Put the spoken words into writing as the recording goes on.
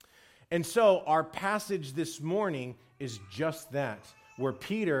And so our passage this morning is just that, where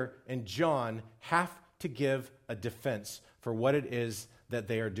Peter and John have to give a defense for what it is that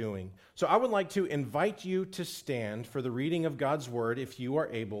they are doing. So I would like to invite you to stand for the reading of God's word, if you are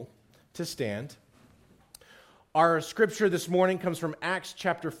able to stand. Our scripture this morning comes from Acts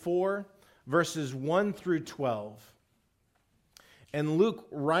chapter 4, verses 1 through 12. And Luke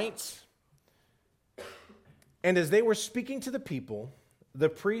writes, "And as they were speaking to the people, the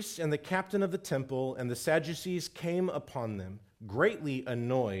priests and the captain of the temple and the Sadducees came upon them, greatly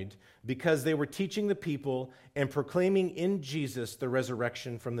annoyed because they were teaching the people and proclaiming in Jesus the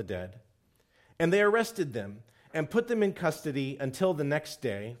resurrection from the dead. And they arrested them and put them in custody until the next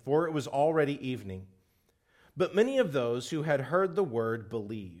day, for it was already evening. But many of those who had heard the word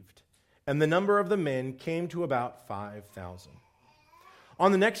believed, and the number of the men came to about 5,000.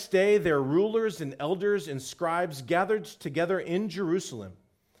 On the next day, their rulers and elders and scribes gathered together in Jerusalem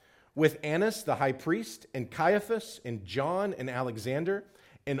with Annas the high priest and Caiaphas and John and Alexander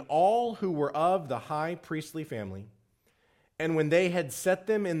and all who were of the high priestly family. And when they had set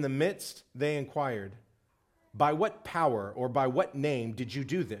them in the midst, they inquired, 'By what power or by what name did you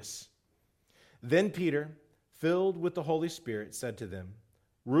do this?' Then Peter, filled with the Holy Spirit, said to them,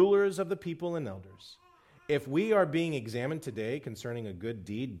 'Rulers of the people and elders, if we are being examined today concerning a good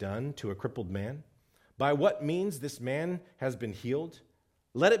deed done to a crippled man, by what means this man has been healed,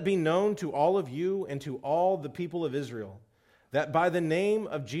 let it be known to all of you and to all the people of Israel that by the name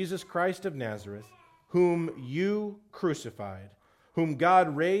of Jesus Christ of Nazareth, whom you crucified, whom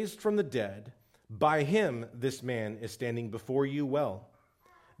God raised from the dead, by him this man is standing before you well.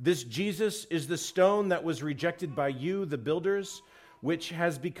 This Jesus is the stone that was rejected by you, the builders, which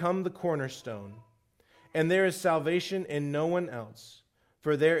has become the cornerstone. And there is salvation in no one else.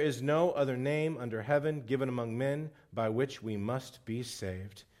 For there is no other name under heaven given among men by which we must be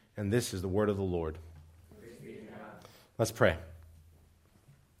saved.'" And this is the word of the Lord. Let's pray.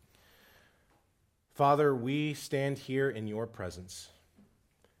 Father, we stand here in your presence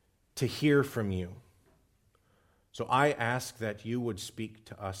to hear from you. So I ask that you would speak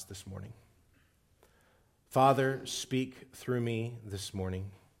to us this morning. Father, speak through me this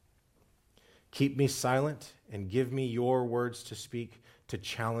morning. Keep me silent and give me your words to speak, to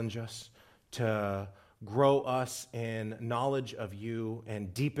challenge us, to grow us in knowledge of you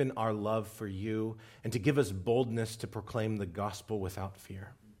and deepen our love for you, and to give us boldness to proclaim the gospel without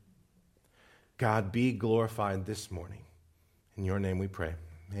fear. God, be glorified this morning. In your name we pray.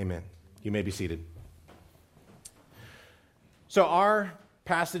 Amen. You may be seated. So our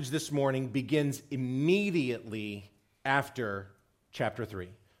passage this morning begins immediately after chapter 3.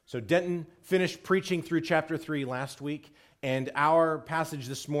 So Denton finished preaching through chapter 3 last week, and our passage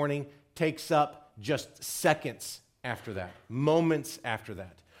this morning takes up just seconds after that, moments after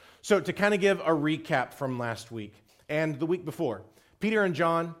that. So to kind of give a recap from last week and the week before, Peter and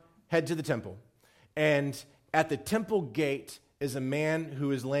John head to the temple, and at the temple gate is a man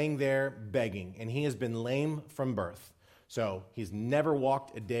who is laying there begging, and he has been lame from birth. So he's never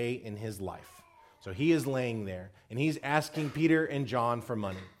walked a day in his life. So he is laying there, and he's asking Peter and John for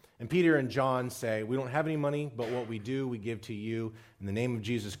money. And Peter and John say, "We don't have any money, but what we do, we give to you. In the name of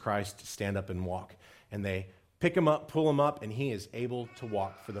Jesus Christ, stand up and walk." And they pick him up, pull him up, and he is able to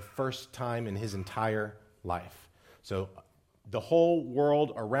walk for the first time in his entire life. So the whole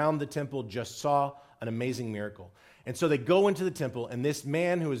world around the temple just saw an amazing miracle. And so they go into the temple, and this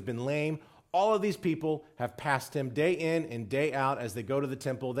man who has been lame, all of these people have passed him day in and day out as they go to the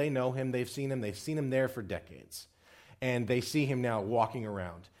temple. They know him. They've seen him there for decades. And they see him now walking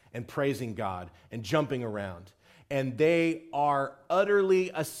around and praising God and jumping around. And they are utterly,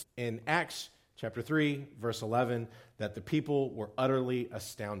 in Acts chapter 3, verse 11, that the people were utterly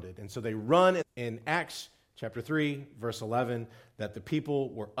astounded. And so they run in Acts chapter 3, verse 11, that the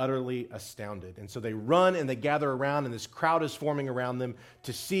people were utterly astounded. And so they run and they gather around, and this crowd is forming around them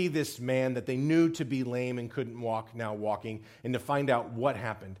to see this man that they knew to be lame and couldn't walk, now walking, and to find out what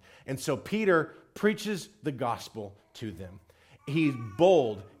happened. And so Peter preaches the gospel to them. He's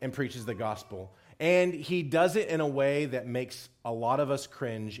bold and preaches the gospel. And he does it in a way that makes a lot of us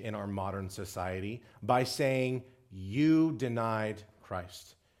cringe in our modern society by saying, "You denied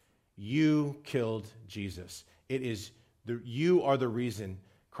Christ. You killed Jesus. You are the reason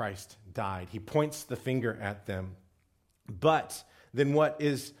Christ died." He points the finger at them. But then what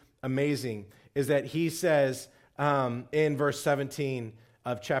is amazing is that he says in verse 17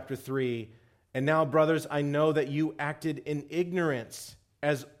 of chapter 3, "And now, brothers, I know that you acted in ignorance,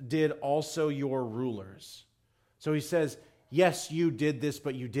 as did also your rulers." So he says, yes, you did this,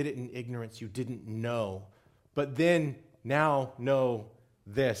 but you did it in ignorance. You didn't know. But then now know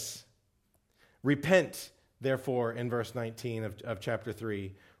this, Repent, therefore, in verse 19 of chapter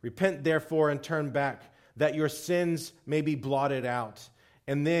 3. Repent, therefore, and turn back, that your sins may be blotted out.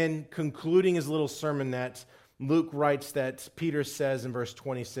 And then, concluding his little sermonette, Luke writes that Peter says in verse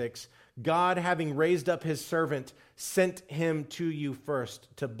 26, God, having raised up his servant, sent him to you first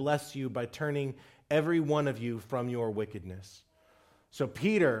to bless you by turning every one of you from your wickedness. So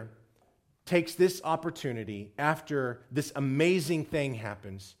Peter takes this opportunity after this amazing thing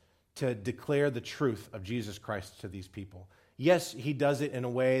happens to declare the truth of Jesus Christ to these people. Yes, he does it in a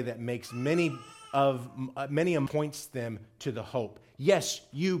way that makes many points them to the hope. Yes,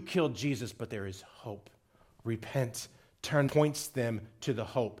 you killed Jesus, but there is hope. Repent, turn, points them to the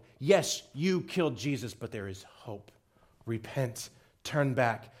hope. Yes, you killed Jesus, but there is hope. Repent, turn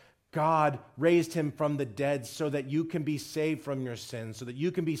back. God raised him from the dead so that you can be saved from your sins, so that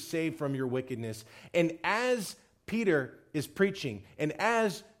you can be saved from your wickedness. And as Peter is preaching, and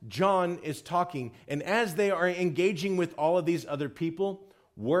as John is talking, and as they are engaging with all of these other people,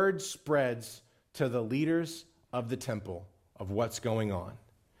 word spreads to the leaders of the temple of what's going on.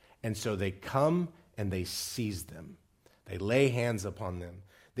 And so they come and they seize them. They lay hands upon them.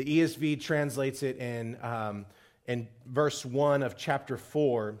 The ESV translates it in verse 1 of chapter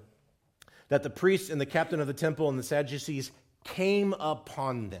 4 that the priests and the captain of the temple and the Sadducees came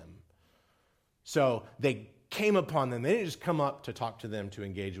upon them. So they came upon them. They didn't just come up to talk to them, to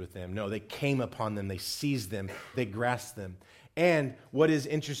engage with them. No, they came upon them. They seized them. They grasped them. And what is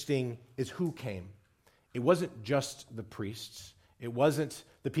interesting is who came. It wasn't just the priests. It wasn't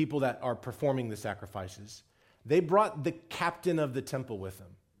the people that are performing the sacrifices. They brought the captain of the temple with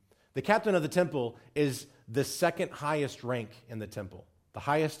them. The captain of the temple is the second highest rank in the temple, the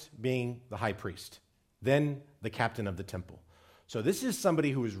highest being the high priest, then the captain of the temple. So this is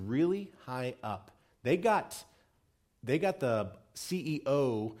somebody who is really high up. They got the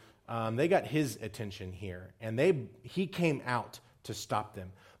CEO, they got his attention here, and he came out to stop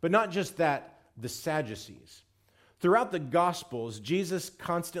them. But not just that, the Sadducees. Throughout the Gospels, Jesus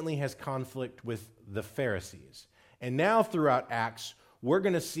constantly has conflict with the Pharisees. And now throughout Acts, we're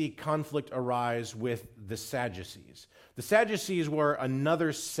going to see conflict arise with the Sadducees. The Sadducees were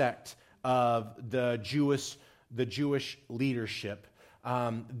another sect of the Jewish leadership.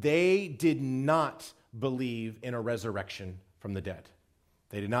 They did not believe in a resurrection from the dead.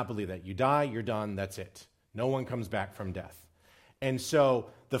 They did not believe that. You die, you're done, that's it. No one comes back from death. And so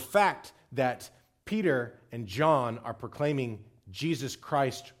the fact that Peter and John are proclaiming Jesus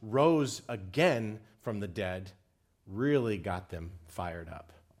Christ rose again from the dead really got them fired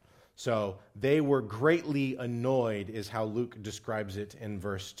up. So they were greatly annoyed, is how Luke describes it in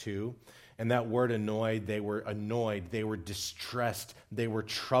verse 2. And that word annoyed, they were distressed, they were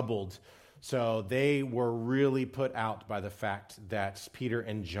troubled. So they were really put out by the fact that Peter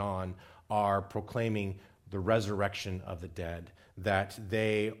and John are proclaiming the resurrection of the dead, that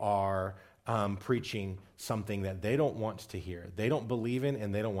they are preaching something that they don't want to hear. They don't believe in,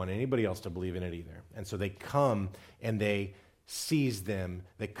 and they don't want anybody else to believe in it either. And so they come and they seize them.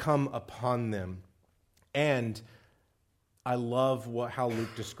 They come upon them. And I love how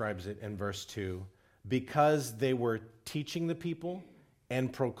Luke describes it in verse 2. Because they were teaching the people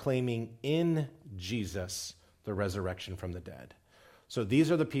and proclaiming in Jesus the resurrection from the dead. So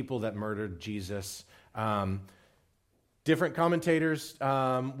these are the people that murdered Jesus. Different commentators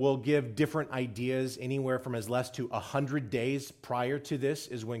will give different ideas. Anywhere from as less to 100 days prior to this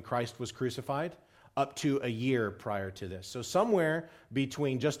is when Christ was crucified, up to a year prior to this. So somewhere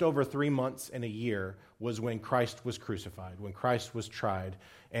between just over 3 months and a year was when Christ was crucified, when Christ was tried.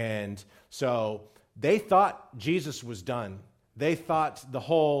 And so they thought Jesus was done. They thought the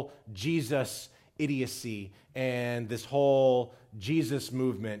whole Jesus idiocy and this whole Jesus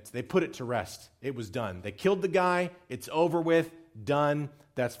movement, they put it to rest. It was done. They killed the guy. It's over with. Done.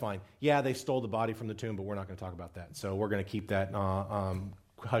 That's fine. Yeah, they stole the body from the tomb, but we're not going to talk about that. So we're going to keep that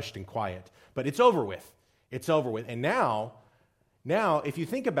hushed and quiet. But it's over with. It's over with. And now, if you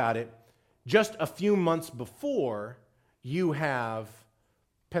think about it, just a few months before, you have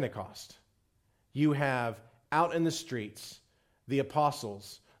Pentecost. You have out in the streets, the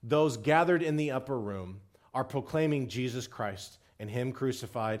apostles, those gathered in the upper room, are proclaiming Jesus Christ and him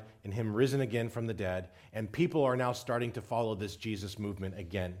crucified and him risen again from the dead. And people are now starting to follow this Jesus movement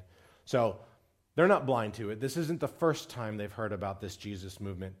again. So they're not blind to it. This isn't the first time they've heard about this Jesus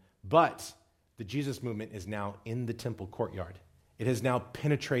movement. But the Jesus movement is now in the temple courtyard. It has now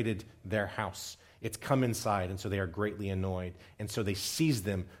penetrated their house. It's come inside, and so they are greatly annoyed. And so they seize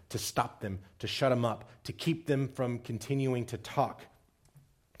them to stop them, to shut them up, to keep them from continuing to talk.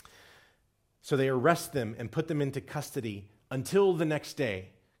 So they arrest them and put them into custody until the next day,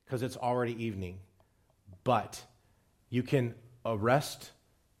 because it's already evening. But you can arrest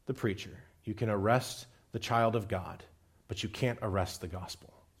the preacher. You can arrest the child of God, but you can't arrest the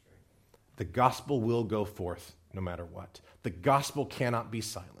gospel. The gospel will go forth no matter what. The gospel cannot be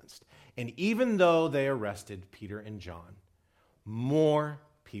silenced. And even though they arrested Peter and John, more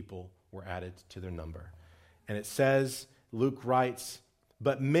people were added to their number. And it says, Luke writes,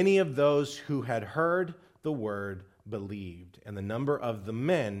 but many of those who had heard the word believed, and the number of the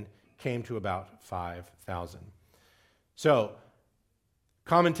men came to about 5,000. So,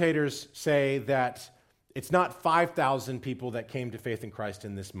 commentators say that it's not 5,000 people that came to faith in Christ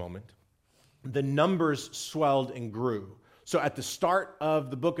in this moment. The numbers swelled and grew. So at the start of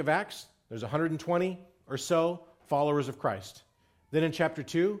the book of Acts, there's 120 or so followers of Christ. Then in chapter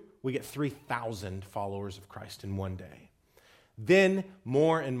 2, we get 3,000 followers of Christ in one day. Then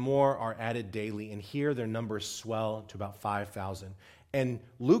more and more are added daily, and here their numbers swell to about 5,000. And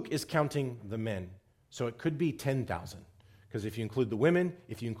Luke is counting the men, so it could be 10,000. Because if you include the women,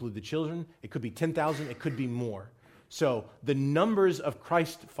 if you include the children, it could be 10,000, it could be more. So the numbers of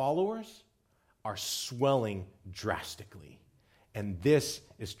Christ followers are swelling drastically. And this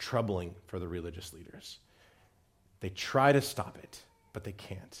is troubling for the religious leaders. They try to stop it, but they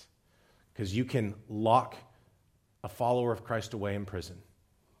can't. Because you can lock a follower of Christ away in prison,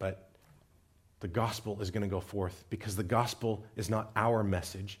 but the gospel is going to go forth because the gospel is not our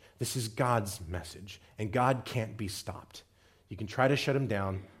message. This is God's message, and God can't be stopped. You can try to shut him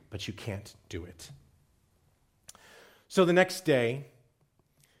down, but you can't do it. So the next day,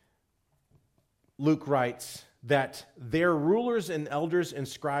 Luke writes that their rulers and elders and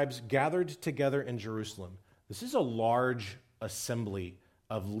scribes gathered together in Jerusalem. This is a large assembly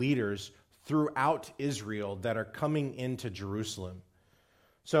of leaders throughout Israel that are coming into Jerusalem.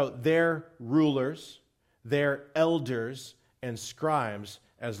 So their rulers, their elders, and scribes,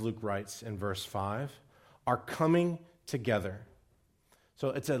 as Luke writes in verse 5, are coming together. So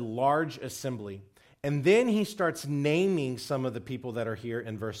it's a large assembly. And then he starts naming some of the people that are here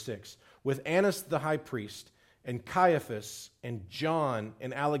in verse 6, with Annas the high priest, and Caiaphas, and John,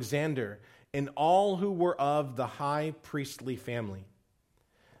 and Alexander, and all who were of the high priestly family.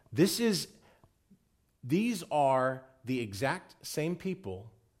 These are the exact same people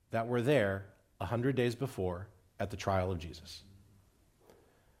that were there 100 days before at the trial of Jesus.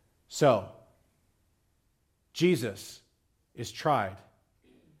 So, Jesus is tried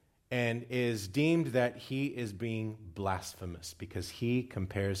and is deemed that he is being blasphemous because he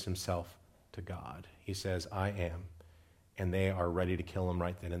compares himself to God. He says, I am. And they are ready to kill him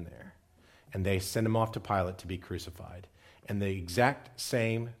right then and there. And they send him off to Pilate to be crucified. And the exact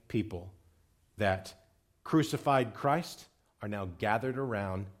same people that crucified Christ are now gathered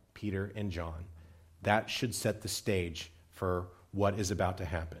around Peter and John. That should set the stage for what is about to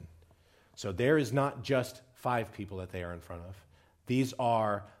happen. So there is not just 5 people that they are in front of. These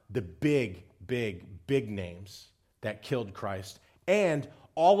are the big names that killed Christ, and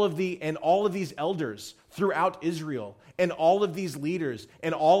all of these elders throughout Israel, and all of these leaders,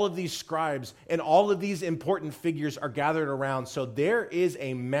 and all of these scribes, and all of these important figures are gathered around. So there is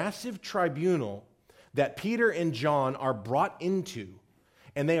a massive tribunal that Peter and John are brought into,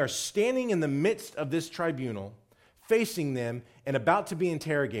 and they are standing in the midst of this tribunal, facing them and about to be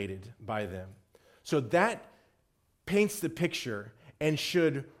interrogated by them. So that paints the picture and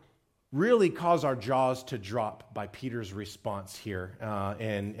should really cause our jaws to drop by Peter's response here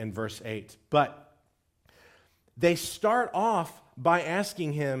in verse 8. But they start off by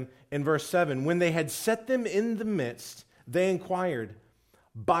asking him in verse 7, when they had set them in the midst, they inquired,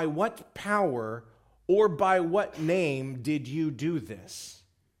 by what power or by what name did you do this?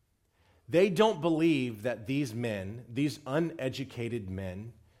 They don't believe that these men, these uneducated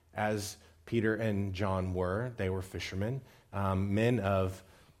men, as Peter and John were, they were fishermen, men of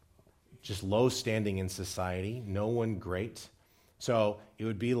just low standing in society, no one great. So it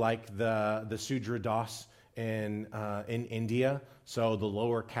would be like the Sudra Das in India, so the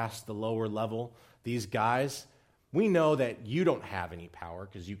lower caste, the lower level. These guys, we know that you don't have any power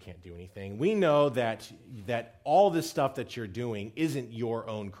because you can't do anything. We know that all this stuff that you're doing isn't your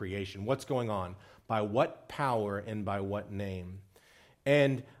own creation. What's going on? By what power and by what name?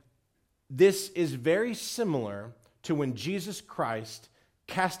 And this is very similar to when Jesus Christ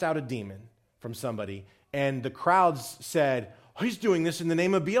cast out a demon from somebody, and the crowds said, oh, he's doing this in the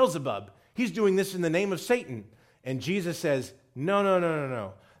name of Beelzebub. He's doing this in the name of Satan. And Jesus says,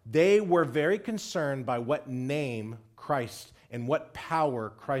 no. They were very concerned by what name Christ and what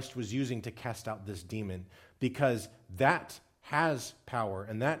power Christ was using to cast out this demon, because that has power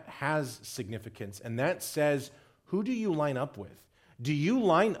and that has significance, and that says, who do you line up with? Do you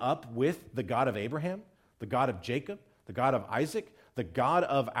line up with the God of Abraham, the God of Jacob, the God of Isaac, the God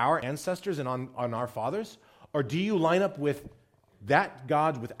of our ancestors and on our fathers? Or do you line up with that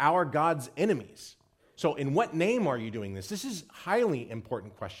God, with our God's enemies? So in what name are you doing this? This is a highly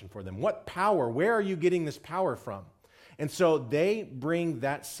important question for them. What power? Where are you getting this power from? And so they bring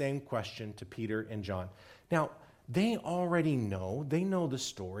that same question to Peter and John. Now, they already know. They know the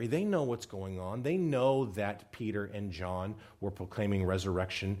story. They know what's going on. They know that Peter and John were proclaiming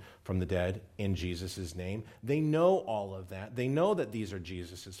resurrection from the dead in Jesus' name. They know all of that. They know that these are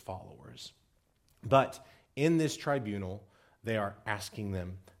Jesus' followers. But in this tribunal, they are asking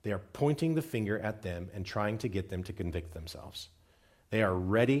them, they are pointing the finger at them and trying to get them to convict themselves. They are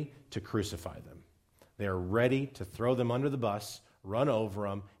ready to crucify them. They are ready to throw them under the bus, run over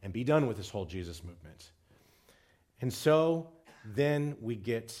them, and be done with this whole Jesus movement. And so then we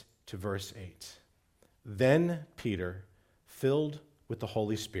get to verse 8. Then Peter, filled with the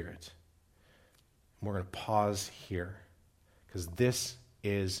Holy Spirit. And we're going to pause here because this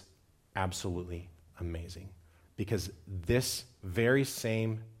is absolutely amazing. Because this very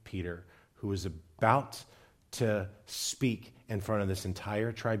same Peter, who is about to speak in front of this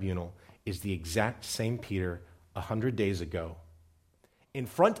entire tribunal, is the exact same Peter 100 days ago. In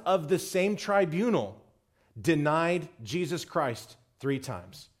front of the same tribunal, denied Jesus Christ 3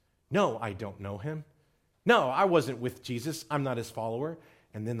 times. No, I don't know him. No, I wasn't with Jesus. I'm not his follower.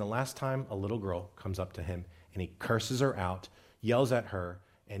 And then the last time, a little girl comes up to him and he curses her out, yells at her,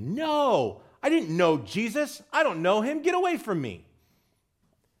 and no, I didn't know Jesus. I don't know him. Get away from me.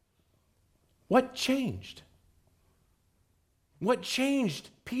 What changed? What changed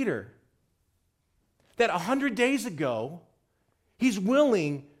Peter? That 100 days ago, he's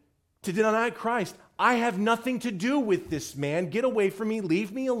willing to deny Christ. I have nothing to do with this man. Get away from me.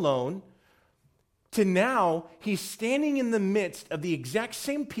 Leave me alone. To now, he's standing in the midst of the exact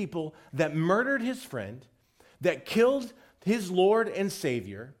same people that murdered his friend, that killed his Lord and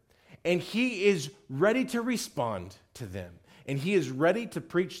Savior, and he is ready to respond to them. And he is ready to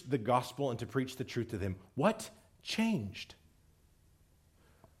preach the gospel and to preach the truth to them. What changed?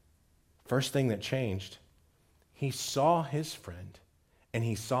 First thing that changed, he saw his friend and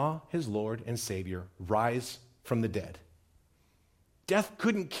he saw his Lord and Savior rise from the dead. Death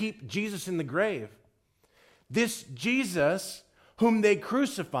couldn't keep Jesus in the grave. This Jesus, whom they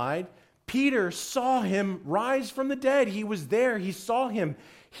crucified, Peter saw him rise from the dead. He was there. He saw him.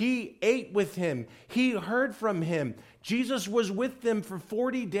 He ate with him. He heard from him. Jesus was with them for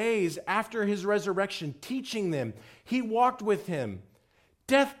 40 days after his resurrection, teaching them. He walked with him.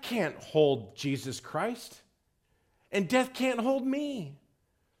 Death can't hold Jesus Christ, and death can't hold me.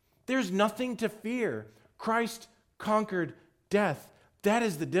 There's nothing to fear. Christ conquered death. That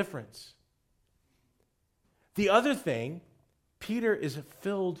is the difference. The other thing, Peter is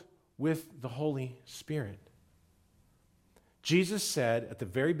filled with the Holy Spirit. Jesus said at the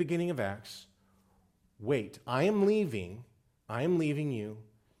very beginning of Acts, wait, I am leaving you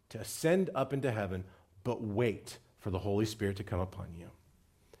to ascend up into heaven, but wait for the Holy Spirit to come upon you.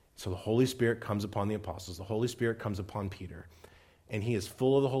 So the Holy Spirit comes upon the apostles. The Holy Spirit comes upon Peter. And he is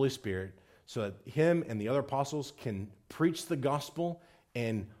full of the Holy Spirit so that him and the other apostles can preach the gospel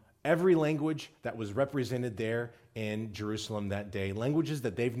in every language that was represented there in Jerusalem that day. Languages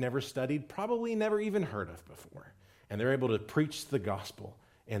that they've never studied, probably never even heard of before. And they're able to preach the gospel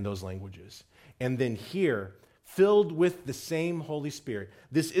in those languages. And then here, filled with the same Holy Spirit.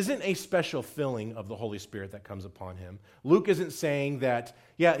 This isn't a special filling of the Holy Spirit that comes upon him. Luke isn't saying that,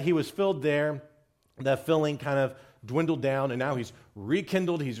 yeah, he was filled there, that filling kind of dwindled down, and now he's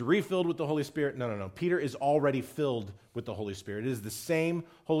rekindled, he's refilled with the Holy Spirit. No. Peter is already filled with the Holy Spirit. It is the same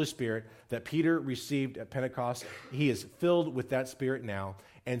Holy Spirit that Peter received at Pentecost. He is filled with that Spirit now,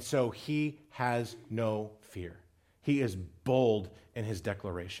 and so he has no fear. He is bold in his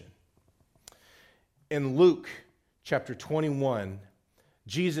declaration. In Luke chapter 21,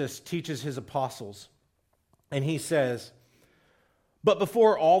 Jesus teaches his apostles, and he says, "But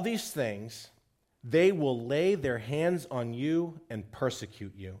before all these things, they will lay their hands on you and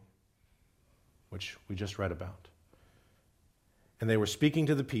persecute you," which we just read about. And they were speaking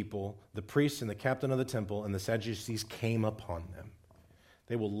to the people. The priests and the captain of the temple and the Sadducees came upon them.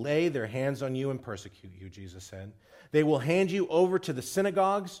 They will lay their hands on you and persecute you, Jesus said. They will hand you over to the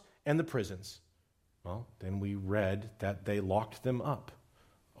synagogues and the prisons. Well, then we read that they locked them up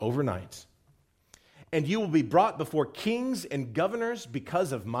overnight. And you will be brought before kings and governors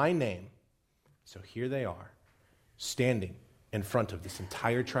because of my name. So here they are, standing in front of this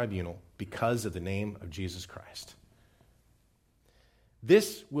entire tribunal because of the name of Jesus Christ.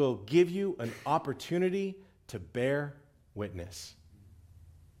 This will give you an opportunity to bear witness.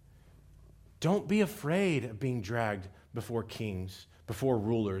 Don't be afraid of being dragged before kings, before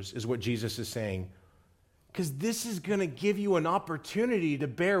rulers, is what Jesus is saying. Because this is going to give you an opportunity to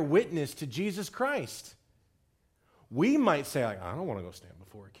bear witness to Jesus Christ. We might say, like, I don't want to go stand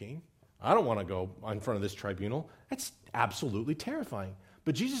before a king. I don't want to go in front of this tribunal. That's absolutely terrifying.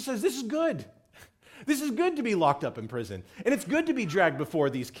 But Jesus says, this is good. This is good to be locked up in prison. And it's good to be dragged before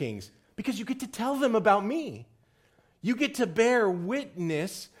these kings because you get to tell them about me. You get to bear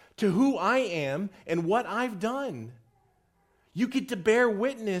witness to who I am and what I've done. You get to bear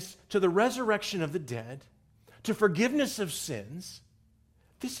witness to the resurrection of the dead, to forgiveness of sins.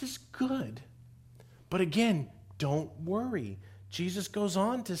 This is good. But again, don't worry. Jesus goes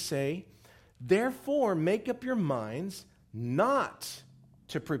on to say, therefore, make up your minds not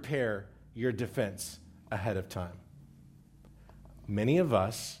to prepare your defense ahead of time. Many of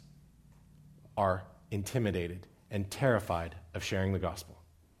us are intimidated and terrified of sharing the gospel.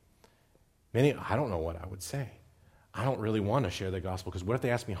 I don't know what I would say. I don't really want to share the gospel because what if they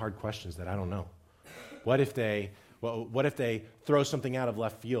ask me hard questions that I don't know? What if they throw something out of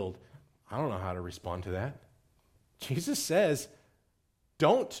left field? I don't know how to respond to that. Jesus says,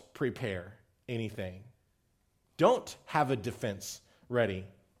 don't prepare anything. Don't have a defense ready.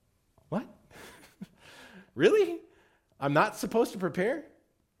 What? Really? I'm not supposed to prepare?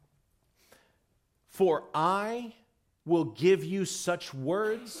 For I will give you such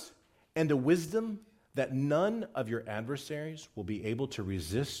words and a wisdom that none of your adversaries will be able to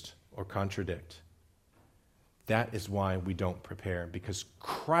resist or contradict. That is why we don't prepare, because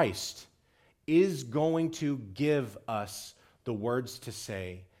Christ is going to give us the words to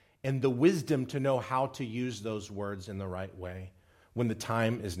say and the wisdom to know how to use those words in the right way when the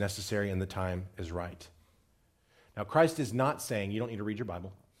time is necessary and the time is right. Now, Christ is not saying you don't need to read your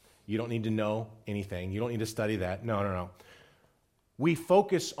Bible. You don't need to know anything. You don't need to study that. No. We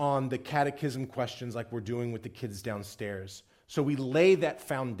focus on the catechism questions like we're doing with the kids downstairs. So we lay that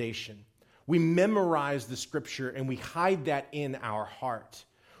foundation. We memorize the scripture and we hide that in our heart.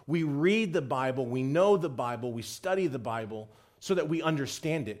 We read the Bible, we know the Bible, we study the Bible so that we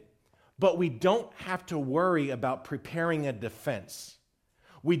understand it. But we don't have to worry about preparing a defense.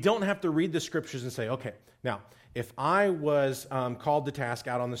 We don't have to read the scriptures and say, okay, now, if I was called to task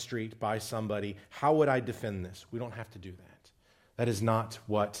out on the street by somebody, how would I defend this? We don't have to do that. That is not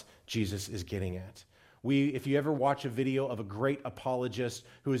what Jesus is getting at. If you ever watch a video of a great apologist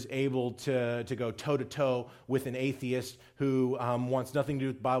who is able to go toe-to-toe with an atheist who wants nothing to do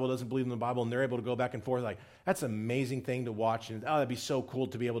with the Bible, doesn't believe in the Bible, and they're able to go back and forth, like, that's an amazing thing to watch, and that'd be so cool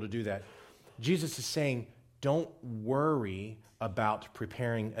to be able to do that. Jesus is saying, don't worry about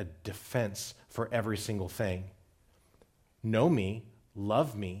preparing a defense for every single thing. Know me,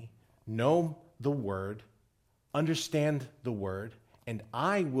 love me, know the word, understand the word, and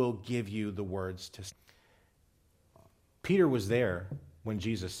I will give you the words to say. Peter was there when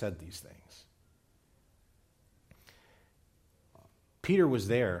Jesus said these things. Peter was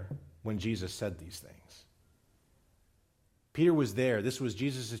there when Jesus said these things. Peter was there. This was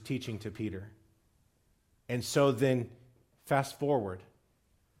Jesus' teaching to Peter. And so then, fast forward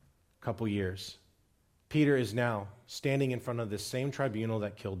a couple years. Peter is now standing in front of this same tribunal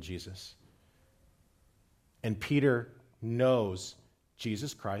that killed Jesus. And Peter knows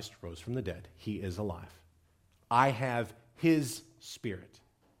Jesus Christ rose from the dead. He is alive. I have his Spirit.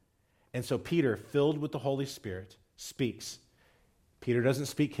 And so Peter, filled with the Holy Spirit, speaks. Peter doesn't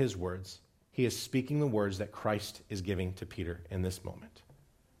speak his words. He is speaking the words that Christ is giving to Peter in this moment.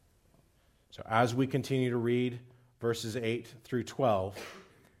 So as we continue to read verses 8 through 12,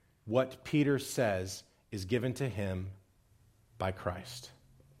 what Peter says is given to him by Christ.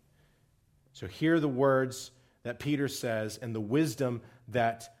 So hear the words that Peter says and the wisdom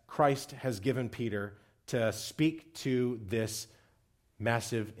that Christ has given Peter to speak to this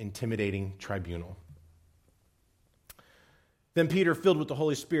massive, intimidating tribunal. Then Peter, filled with the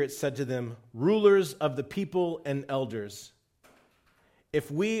Holy Spirit, said to them, "Rulers of the people and elders,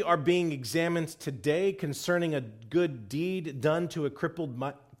 if we are being examined today concerning a good deed done to a crippled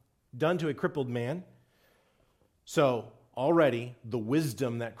man," so already the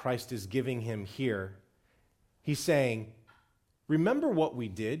wisdom that Christ is giving him here, he's saying, remember what we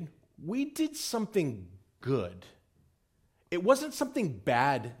did? We did something good. It wasn't something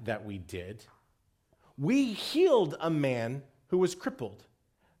bad that we did. We healed a man who was crippled.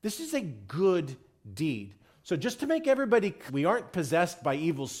 This is a good deed. So just to make everybody, we aren't possessed by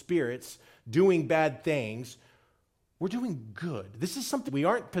evil spirits doing bad things. We're doing good. This is something, we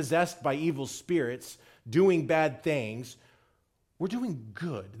aren't possessed by evil spirits doing bad things. We're doing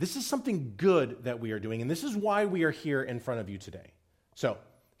good. This is something good that we are doing, and this is why we are here in front of you today. So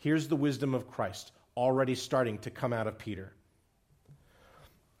Here's the wisdom of Christ already starting to come out of Peter.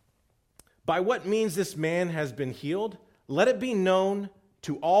 By what means this man has been healed, let it be known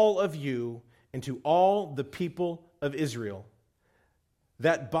to all of you and to all the people of Israel,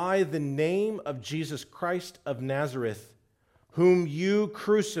 that by the name of Jesus Christ of Nazareth, whom you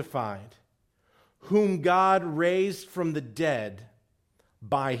crucified, whom God raised from the dead,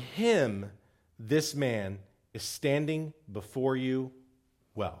 by him this man is standing before you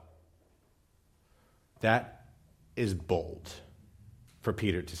well. That is bold for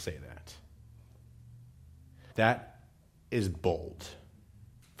Peter to say that. That is bold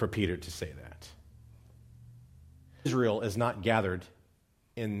for Peter to say that. Israel is not gathered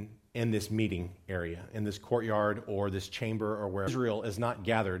in this meeting area, in this courtyard or this chamber or wherever. Israel is not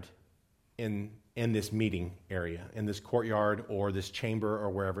gathered in this meeting area, in this courtyard or this chamber or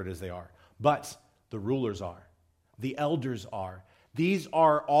wherever it is they are. But the rulers are. The elders are. These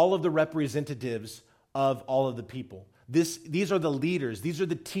are all of the representatives of all of the people. These are the leaders. These are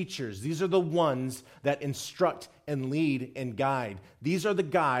the teachers. These are the ones that instruct and lead and guide. These are the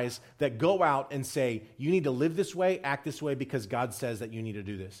guys that go out and say, you need to live this way, act this way, because God says that you need to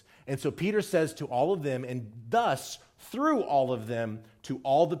do this. And so Peter says to all of them, and thus through all of them, to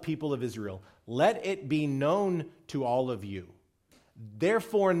all the people of Israel, let it be known to all of you.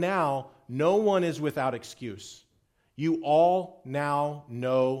 Therefore now, no one is without excuse. You all now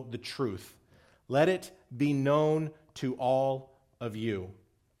know the truth. Let it be known to all of you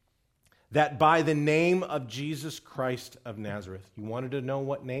that by the name of Jesus Christ of Nazareth, you wanted to know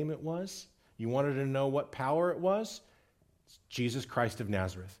what name it was? You wanted to know what power it was? It's Jesus Christ of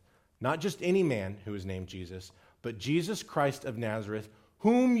Nazareth. Not just any man who is named Jesus, but Jesus Christ of Nazareth,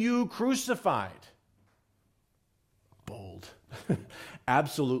 whom you crucified. Bold.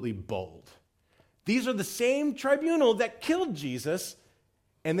 Absolutely bold. These are the same tribunal that killed Jesus,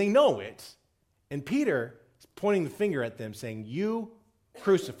 and they know it. And Peter is pointing the finger at them, saying, you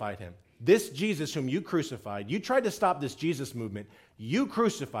crucified him. This Jesus whom you crucified, you tried to stop this Jesus movement. You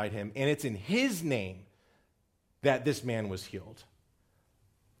crucified him, and it's in his name that this man was healed.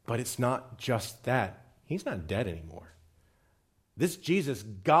 But it's not just that. He's not dead anymore. This Jesus,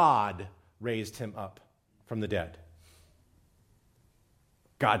 God raised him up from the dead.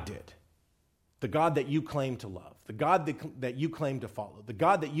 God did. The God that you claim to love, the God that you claim to follow, the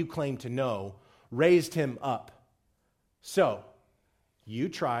God that you claim to know, raised him up. So, you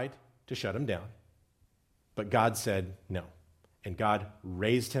tried to shut him down, but God said no. And God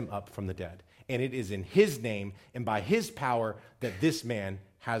raised him up from the dead. And it is in his name and by his power that this man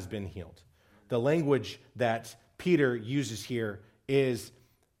has been healed. The language that Peter uses here is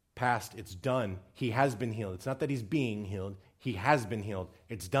past. It's done. He has been healed. It's not that he's being healed. He has been healed.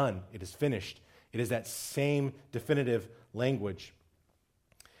 It's done. It is finished. It is that same definitive language.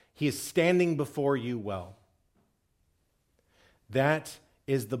 He is standing before you well. That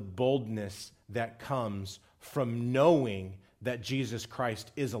is the boldness that comes from knowing that Jesus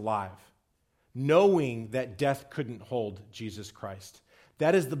Christ is alive, knowing that death couldn't hold Jesus Christ.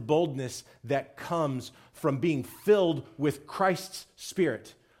 That is the boldness that comes from being filled with Christ's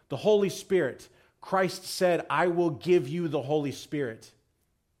Spirit, the Holy Spirit. Christ said, I will give you the Holy Spirit.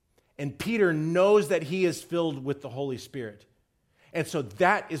 And Peter knows that he is filled with the Holy Spirit. And so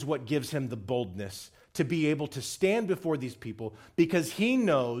that is what gives him the boldness to be able to stand before these people, because he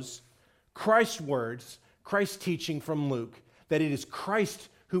knows Christ's words, Christ's teaching from Luke, that it is Christ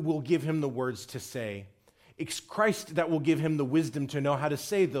who will give him the words to say. It's Christ that will give him the wisdom to know how to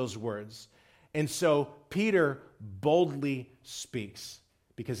say those words. And so Peter boldly speaks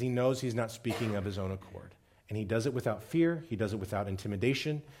because he knows he's not speaking of his own accord. And he does it without fear, he does it without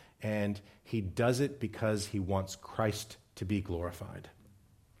intimidation, and he does it because he wants Christ to be glorified.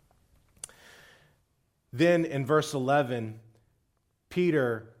 Then in verse 11,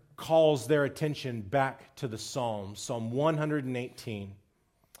 Peter calls their attention back to the Psalms, Psalm 118.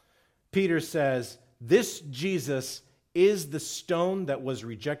 Peter says, this Jesus is the stone that was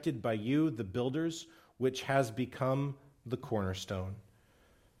rejected by you, the builders, which has become the cornerstone.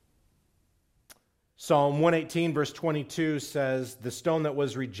 Psalm 118, verse 22 says, the stone that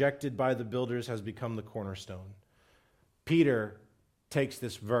was rejected by the builders has become the cornerstone. Peter takes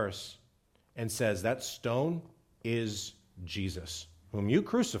this verse and says, that stone is Jesus, whom you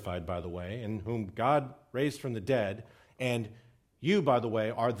crucified, by the way, and whom God raised from the dead. And you, by the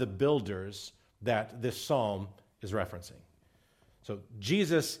way, are the builders that this psalm is referencing. So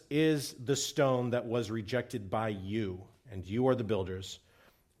Jesus is the stone that was rejected by you, and you are the builders,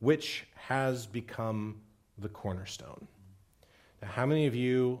 which has become the cornerstone. Now, how many of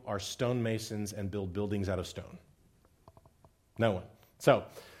you are stonemasons and build buildings out of stone? No one. So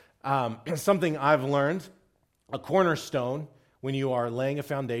something I've learned, a cornerstone, when you are laying a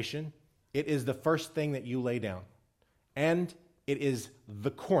foundation, it is the first thing that you lay down. And it is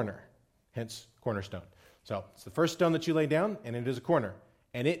the corner, hence cornerstone. So it's the first stone that you lay down, and it is a corner.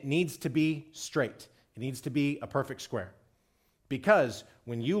 And it needs to be straight. It needs to be a perfect square. Because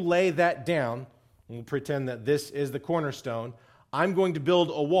when you lay that down, and we'll pretend that this is the cornerstone, I'm going to build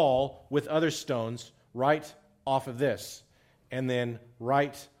a wall with other stones right off of this, and then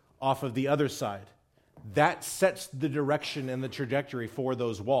right off of the other side. That sets the direction and the trajectory for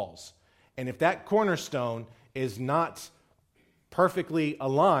those walls. And if that cornerstone is not perfectly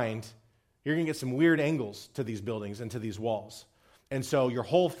aligned, you're going to get some weird angles to these buildings and to these walls. And so your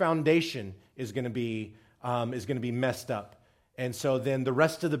whole foundation is going to be messed up. And so then the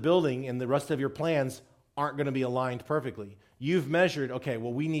rest of the building and the rest of your plans aren't going to be aligned perfectly. You've measured, okay,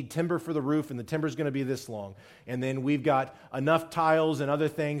 well, we need timber for the roof, and the timber's going to be this long. And then we've got enough tiles and other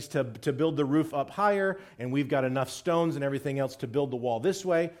things to build the roof up higher, and we've got enough stones and everything else to build the wall this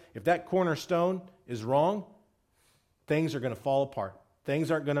way. If that cornerstone is wrong, things are going to fall apart. Things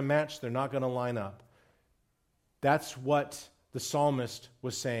aren't going to match. They're not going to line up. That's what the psalmist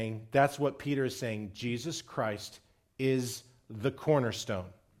was saying. That's what Peter is saying. Jesus Christ is the cornerstone.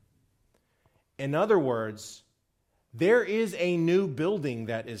 In other words, there is a new building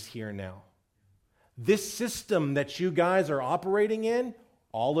that is here now. This system that you guys are operating in,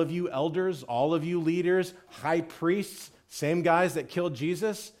 all of you elders, all of you leaders, high priests, same guys that killed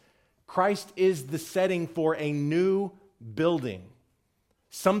Jesus, Christ is the setting for a new building.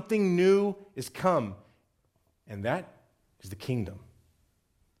 Something new is come, and that is the kingdom.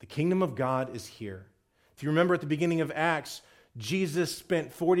 The kingdom of God is here. If you remember at the beginning of Acts, Jesus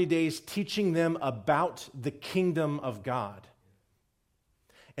spent 40 days teaching them about the kingdom of God.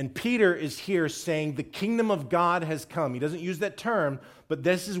 And Peter is here saying the kingdom of God has come. He doesn't use that term, but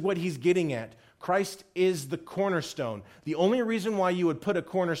this is what he's getting at. Christ is the cornerstone. The only reason why you would put a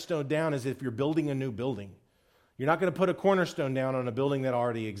cornerstone down is if you're building a new building. You're not going to put a cornerstone down on a building that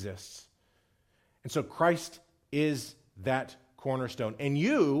already exists. And so Christ is that cornerstone. And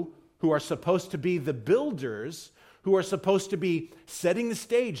you, who are supposed to be the builders, who are supposed to be setting the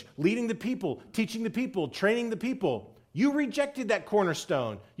stage, leading the people, teaching the people, training the people, you rejected that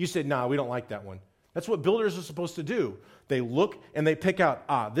cornerstone. You said, nah, we don't like that one. That's what builders are supposed to do. They look and they pick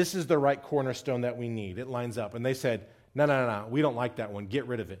out, this is the right cornerstone that we need. It lines up. And they said, no, we don't like that one. Get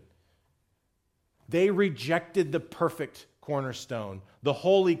rid of it. They rejected the perfect cornerstone, the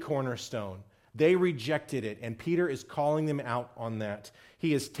holy cornerstone. They rejected it, and Peter is calling them out on that.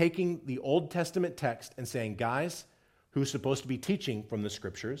 He is taking the Old Testament text and saying, guys, who's supposed to be teaching from the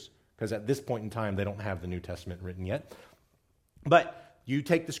Scriptures, because at this point in time, they don't have the New Testament written yet. But you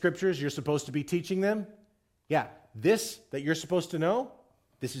take the Scriptures, you're supposed to be teaching them. Yeah, this that you're supposed to know,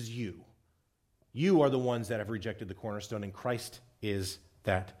 this is you. You are the ones that have rejected the cornerstone, and Christ is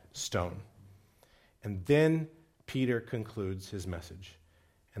that stone. And then Peter concludes his message.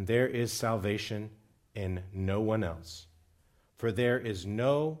 And there is salvation in no one else, for there is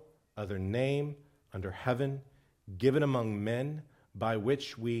no other name under heaven given among men by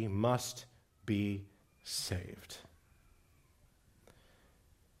which we must be saved.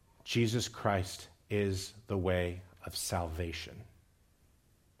 Jesus Christ is the way of salvation.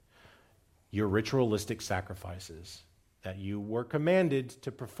 Your ritualistic sacrifices that you were commanded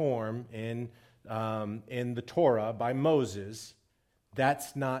to perform in the Torah by Moses,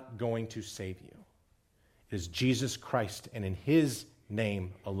 that's not going to save you. It is Jesus Christ and in his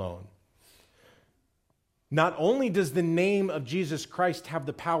name alone. Not only does the name of Jesus Christ have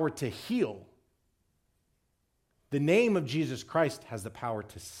the power to heal, the name of Jesus Christ has the power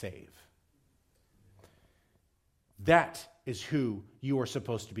to save. That is who you are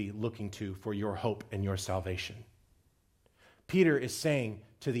supposed to be looking to for your hope and your salvation. Peter is saying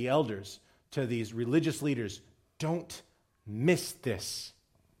to the elders, to these religious leaders, don't miss this.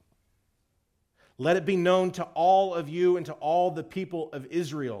 Let it be known to all of you and to all the people of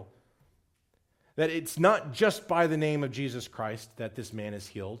Israel that it's not just by the name of Jesus Christ that this man is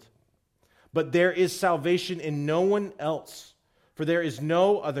healed, but there is salvation in no one else. For there is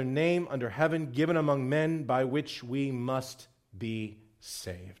no other name under heaven given among men by which we must be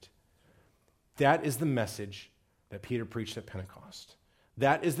saved. That is the message that Peter preached at Pentecost.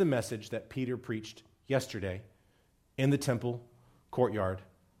 That is the message that Peter preached yesterday in the temple courtyard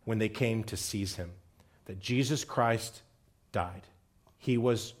when they came to seize him. That Jesus Christ died. He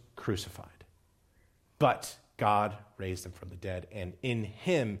was crucified. But God raised him from the dead, and in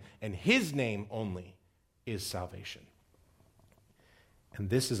him and his name only is salvation. And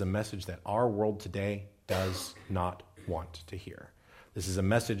this is a message that our world today does not want to hear. This is a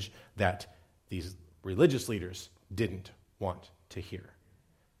message that these religious leaders didn't want to hear.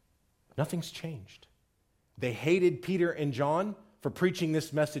 Nothing's changed. They hated Peter and John for preaching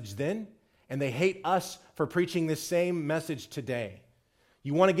this message then, and they hate us for preaching this same message today.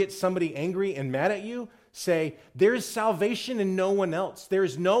 You want to get somebody angry and mad at you? Say, there is salvation in no one else. There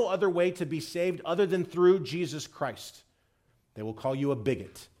is no other way to be saved other than through Jesus Christ. They will call you a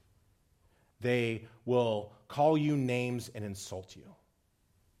bigot. They will call you names and insult you.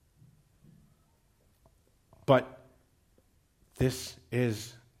 But this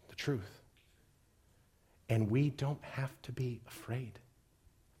is the truth. And we don't have to be afraid.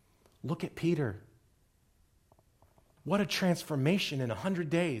 Look at Peter. What a transformation in 100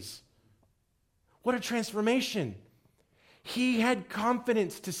 days. What a transformation. He had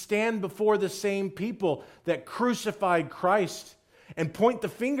confidence to stand before the same people that crucified Christ and point the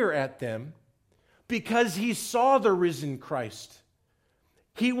finger at them because he saw the risen Christ.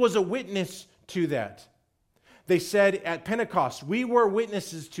 He was a witness to that. They said at Pentecost, we were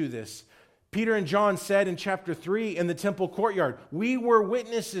witnesses to this. Peter and John said in chapter 3 in the temple courtyard, we were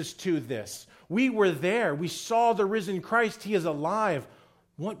witnesses to this. We were there. We saw the risen Christ. He is alive.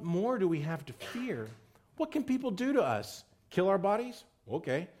 What more do we have to fear? What can people do to us? Kill our bodies?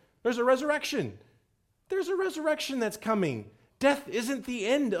 Okay. There's a resurrection. There's a resurrection that's coming. Death isn't the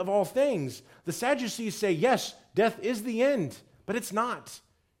end of all things. The Sadducees say, yes, death is the end, but it's not.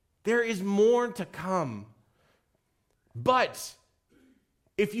 There is more to come. But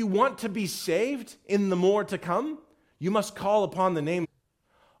if you want to be saved in the more to come, you must call upon the name.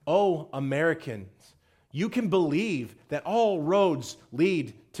 Oh, Americans, you can believe that all roads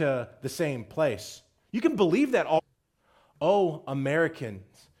lead to the same place. You can believe that all. Oh, Americans,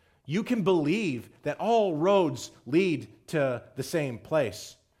 you can believe that all roads lead to the same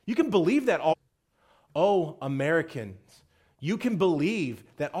place. You can believe that all. Oh, Americans, you can believe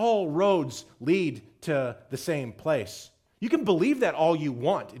that all roads lead to the same place. You can believe that all you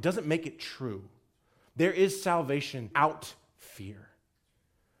want. It doesn't make it true. There is salvation out fear.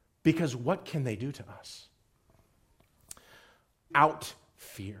 Because what can they do to us? Out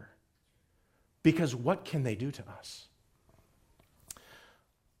fear. Because what can they do to us?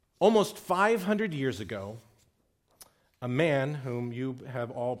 Almost 500 years ago, a man whom you have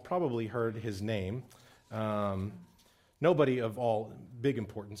all probably heard his name, nobody of all big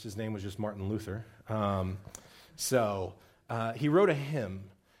importance, his name was just Martin Luther. He wrote a hymn,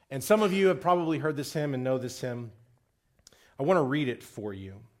 and some of you have probably heard this hymn and know this hymn. I want to read it for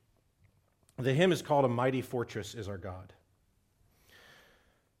you. The hymn is called "A Mighty Fortress is Our God."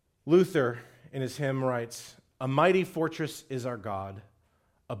 Luther, in his hymn, writes, "A mighty fortress is our God,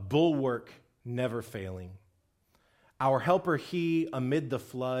 a bulwark never failing. Our helper he amid the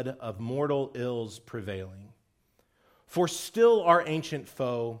flood of mortal ills prevailing. For still our ancient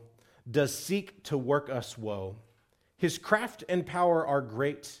foe does seek to work us woe. His craft and power are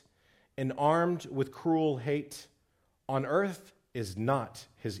great, and armed with cruel hate, on earth is not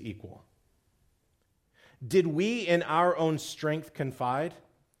his equal. Did we in our own strength confide,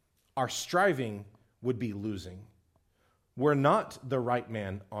 our striving would be losing. We're not the right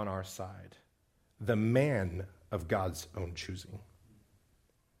man on our side, the man of God's own choosing.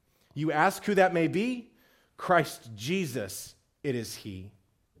 You ask who that may be? Christ Jesus, it is he.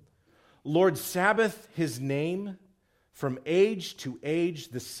 Lord Sabbath, his name, from age to age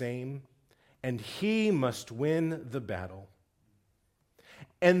the same, and he must win the battle.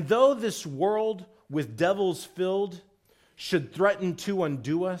 And though this world with devils filled should threaten to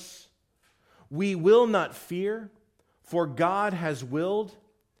undo us, we will not fear, for God has willed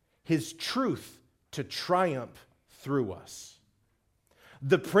his truth to triumph through us.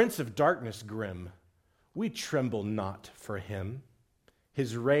 The prince of darkness grim, we tremble not for him.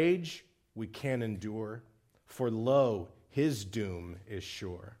 His rage we can endure, for lo, his doom is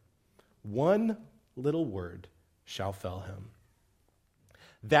sure. One little word shall fell him.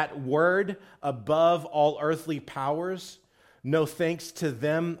 That word above all earthly powers, no thanks to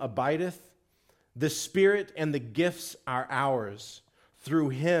them abideth. The Spirit and the gifts are ours, through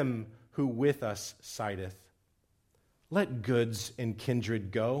him who with us sideth. Let goods and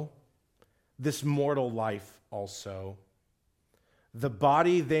kindred go, this mortal life also. The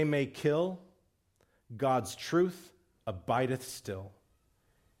body they may kill, God's truth abideth still.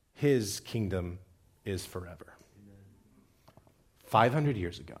 His kingdom is forever. 500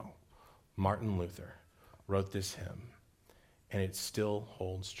 years ago, Martin Luther wrote this hymn, and it still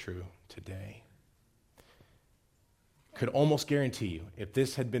holds true today. Could almost guarantee you, if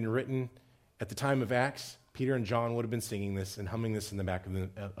this had been written at the time of Acts, Peter and John would have been singing this and humming this in the back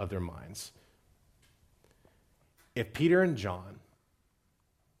of their minds. If Peter and John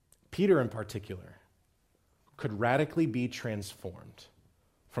Peter in particular could radically be transformed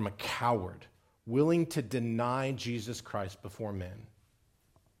from a coward willing to deny Jesus Christ before men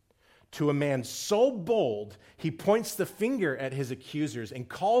to a man so bold he points the finger at his accusers and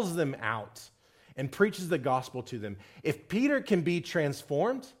calls them out and preaches the gospel to them. If Peter can be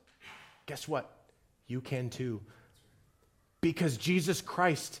transformed, guess what? You can too. Because Jesus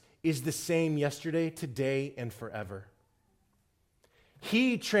Christ is the same yesterday, today, and forever.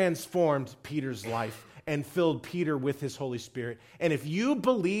 He transformed Peter's life and filled Peter with his Holy Spirit. And if you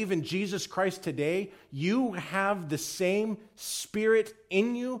believe in Jesus Christ today, you have the same Spirit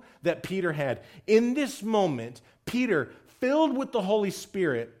in you that Peter had. In this moment, Peter, filled with the Holy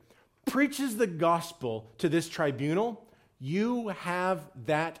Spirit, preaches the gospel to this tribunal. You have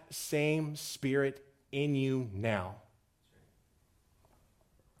that same Spirit in you now.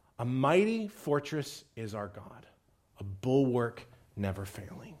 A mighty fortress is our God, a bulwark never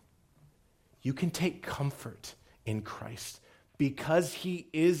failing. You can take comfort in Christ because he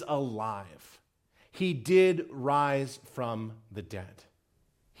is alive. He did rise from the dead.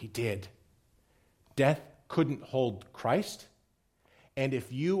 He did. Death couldn't hold Christ, and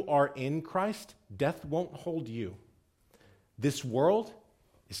if you are in Christ, death won't hold you. This world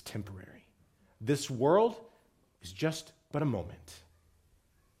is temporary. This world is just but a moment.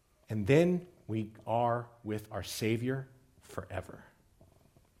 And then we are with our Savior forever.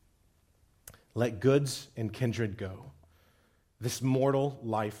 Let goods and kindred go, this mortal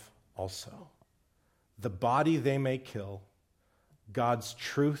life also. The body they may kill, God's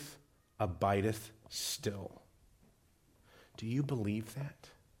truth abideth still. Do you believe that?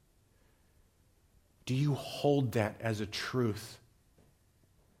 Do you hold that as a truth?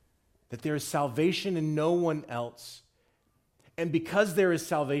 That there is salvation in no one else. And because there is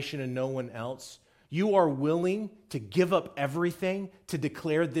salvation in no one else, you are willing to give up everything to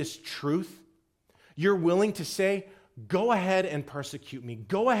declare this truth. You're willing to say, go ahead and persecute me.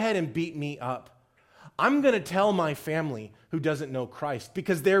 Go ahead and beat me up. I'm going to tell my family who doesn't know Christ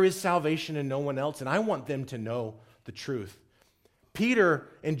because there is salvation in no one else, and I want them to know the truth. Peter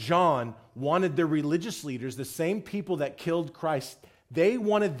and John wanted the religious leaders, the same people that killed Christ, they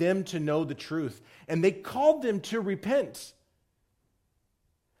wanted them to know the truth, and they called them to repent.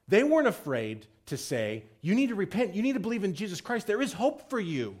 They weren't afraid to say, you need to repent, you need to believe in Jesus Christ, there is hope for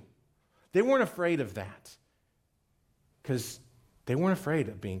you. They weren't afraid of that because they weren't afraid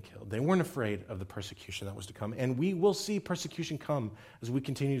of being killed. They weren't afraid of the persecution that was to come. And we will see persecution come as we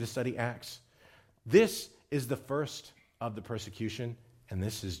continue to study Acts. This is the first of the persecution, and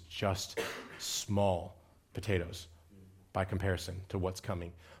this is just small potatoes by comparison to what's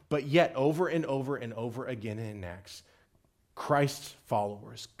coming. But yet, over and over and over again in Acts, Christ's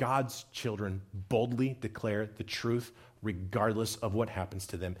followers, God's children, boldly declare the truth regardless of what happens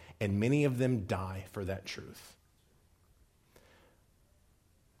to them, and many of them die for that truth.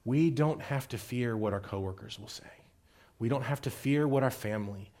 We don't have to fear what our coworkers will say. We don't have to fear what our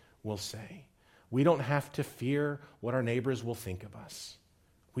family will say. We don't have to fear what our neighbors will think of us.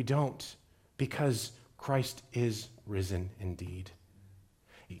 We don't, because Christ is risen indeed.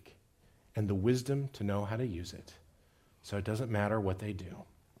 And the wisdom to know how to use it, so it doesn't matter what they do.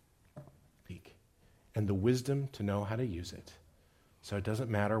 And the wisdom to know how to use it, so it doesn't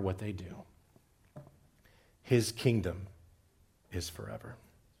matter what they do. His kingdom is forever.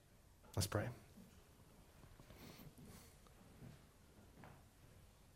 Let's pray.